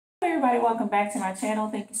everybody, welcome back to my channel.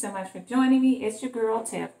 Thank you so much for joining me. It's your girl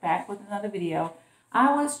Tiff back with another video.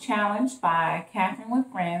 I was challenged by Catherine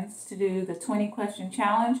with Friends to do the 20 question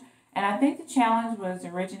challenge, and I think the challenge was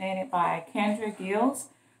originated by CandraGiles.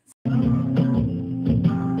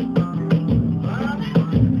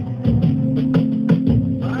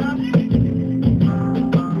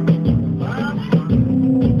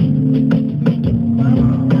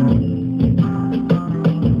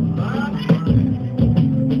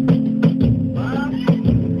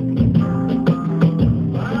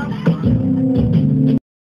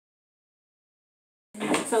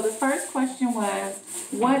 So the first question was,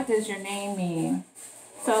 what does your name mean?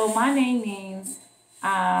 So my name means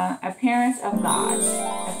appearance of God.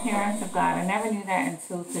 Appearance of God. I never knew that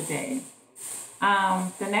until today.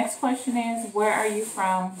 The next question is, where are you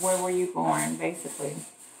from? Where were you born, basically?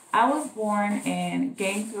 I was born in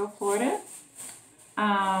Gainesville, Florida.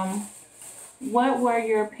 What were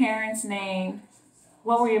your parents' names?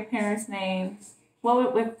 What were your parents' names?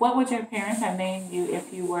 What would your parents have named you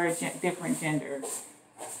if you were different genders?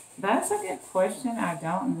 That's a good question. I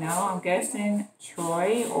don't know. I'm guessing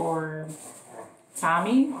Troy or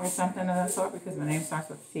Tommy or something of the sort because my name starts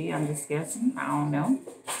with T. I'm just guessing. I don't know.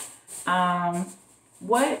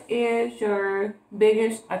 What is your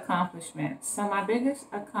biggest accomplishment? So my biggest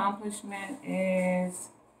accomplishment is,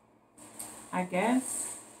 I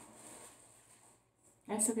guess,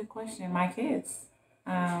 that's a good question. My kids.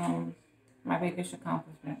 My biggest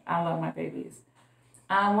accomplishment. I love my babies.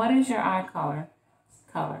 What is your eye color?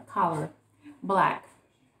 Color. Black.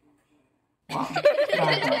 Well,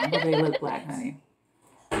 but they look black, honey.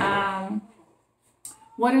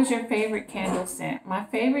 What is your favorite candle scent? My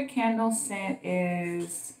favorite candle scent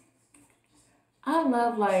is, I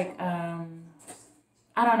love like, I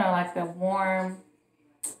don't know, like the warm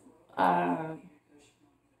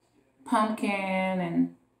pumpkin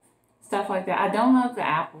and stuff like that. I don't love the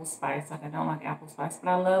apple spice. Like I don't like apple spice, but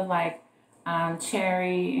I love like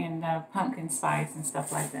cherry and pumpkin spice and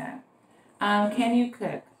stuff like that. Can you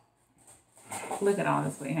cook? Look at all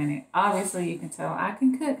this way, honey. Obviously, you can tell I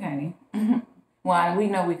can cook, honey. Well, we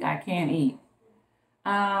know I can eat.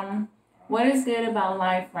 What is good about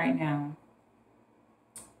life right now?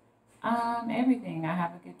 Everything. I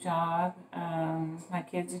have a good job. My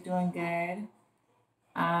kids are doing good.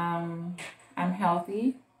 I'm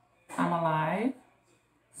healthy. I'm alive.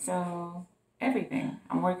 So everything.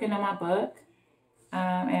 I'm working on my book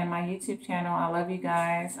and my YouTube channel. I love you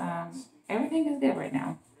guys. Everything is good right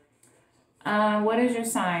now. What is your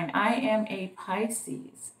sign? I am a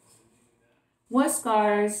Pisces. What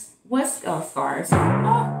scares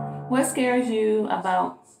you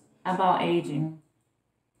about aging?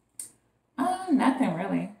 Nothing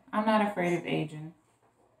really. I'm not afraid of aging.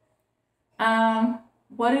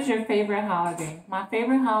 What is your favorite holiday? My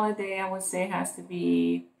favorite holiday, I would say, has to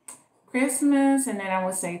be Christmas, and then I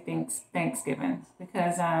would say Thanksgiving,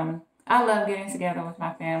 because I love getting together with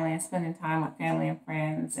my family and spending time with family and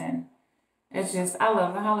friends, and it's just, I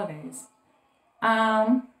love the holidays.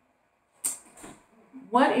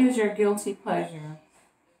 What is your guilty pleasure?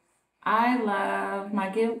 My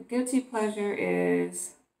guilty pleasure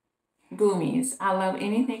is gummies. I love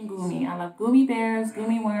anything gummy. I love gummy bears,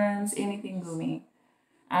 gummy worms, anything gummy.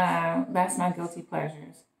 That's my guilty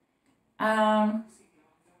pleasures.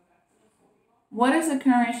 What is the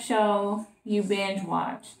current show you binge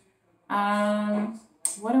watch?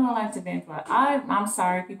 What do I like to binge watch? I'm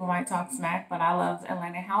sorry, people might talk smack, but I love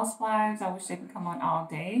Atlanta Housewives. I wish they could come on all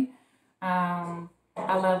day. I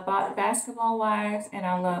love Basketball Wives, and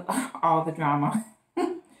I love all the drama.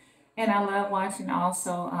 And I love watching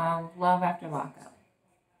also Love After Lockup.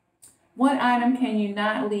 What item can you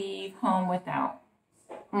not leave home without?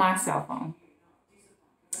 My cell phone.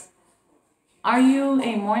 Are you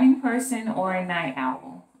a morning person or a night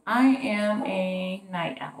owl? I am a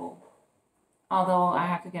night owl, although I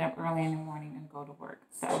have to get up early in the morning and go to work.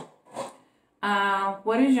 So,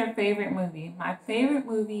 what is your favorite movie? My favorite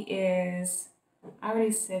movie is, I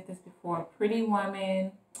already said this before, Pretty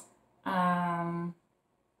Woman, Love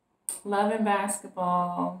and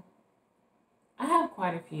Basketball. I have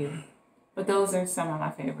quite a few, but those are some of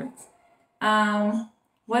my favorites.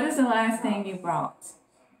 What is the last thing you brought?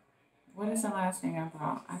 What is the last thing I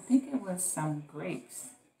brought? I think it was some grapes.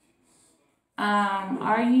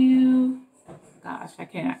 Are you, gosh, I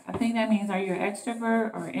think that means, are you an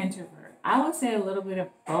extrovert or introvert? I would say a little bit of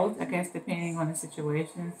both, I guess, depending on the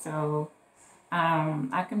situation. So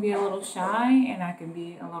I can be a little shy and I can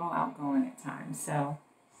be a little outgoing at times. So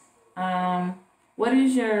what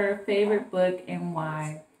is your favorite book and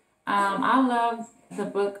why? I love the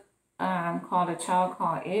book called A Child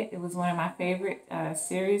Called It. It was one of my favorite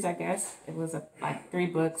series, I guess. It was like 3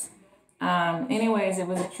 books. Anyways, it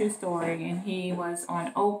was a true story, and he was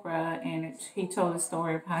on Oprah, and he told a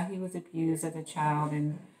story of how he was abused as a child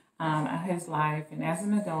and his life and as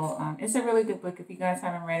an adult. It's a really good book. If you guys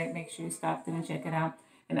haven't read it, make sure you stop through and check it out.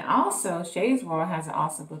 And also, Shay's World has an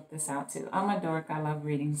awesome book that's out too. I'm a dork. I love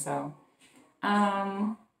reading. So,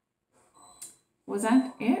 um, was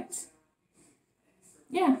that it?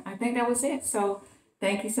 Yeah, I think that was it. So,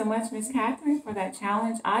 thank you so much, Miss Catherine, for that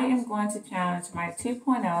challenge. I am going to challenge my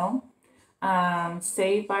 2.0,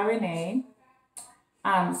 Saved by Renee.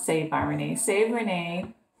 Save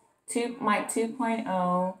Renee. My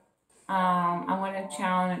 2.0. I want to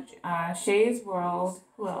challenge Shay's World.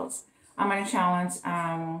 Who else? I'm going to challenge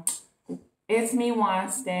It's Me,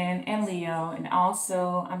 Wanston, and Leo. And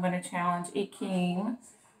also, I'm going to challenge Ikeem.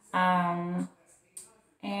 Um,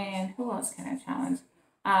 and who else can I challenge?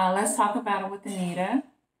 Let's talk about it with Anita.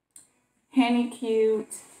 Henny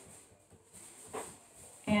Cute.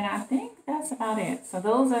 And I think that's about it. So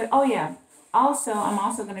those are, oh yeah. Also, I'm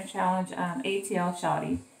also going to challenge ATL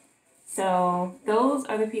Shawty. So those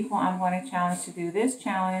are the people I'm going to challenge to do this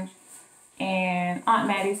challenge, and Aunt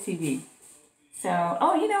Maddie's TV. So,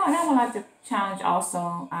 oh, you know, and I would like to challenge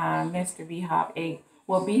also Mr. B-Hop,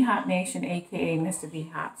 B-Hop Nation, aka Mr.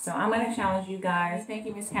 B-Hop. So I'm going to challenge you guys. Thank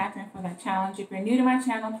you, Miss Catherine, for that challenge. If you're new to my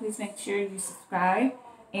channel, please make sure you subscribe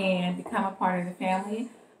and become a part of the family.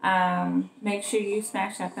 Make sure you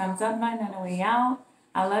smash that thumbs up button on the way out.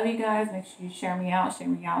 I love you guys. Make sure you share me out, share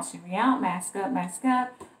me out, share me out. Mask up, mask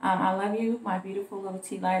up. I love you, my beautiful little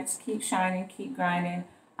tea lights. Keep shining, keep grinding.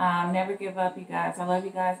 Never give up, you guys. I love you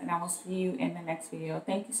guys, and I will see you in the next video.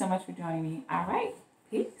 Thank you so much for joining me. All right.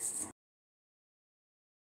 Peace.